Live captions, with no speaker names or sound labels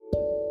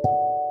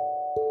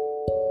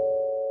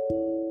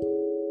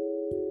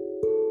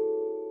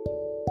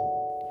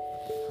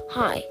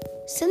Hi,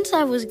 since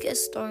I was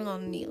guest starring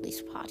on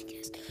Neely's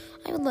podcast,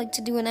 I would like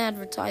to do an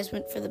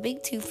advertisement for The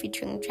Big Two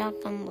featuring Jack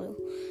and Lou.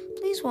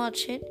 Please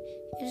watch it.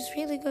 It is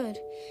really good.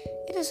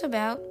 It is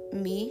about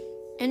me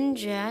and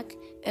Jack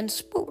and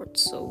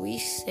sports. So we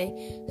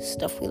say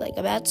stuff we like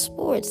about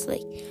sports. So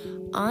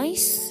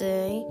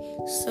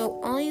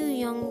all you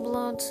young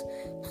bloods,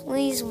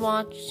 please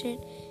watch it.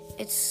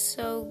 It's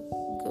so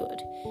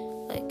good.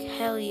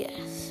 Hell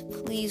yes.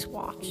 Please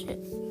watch it.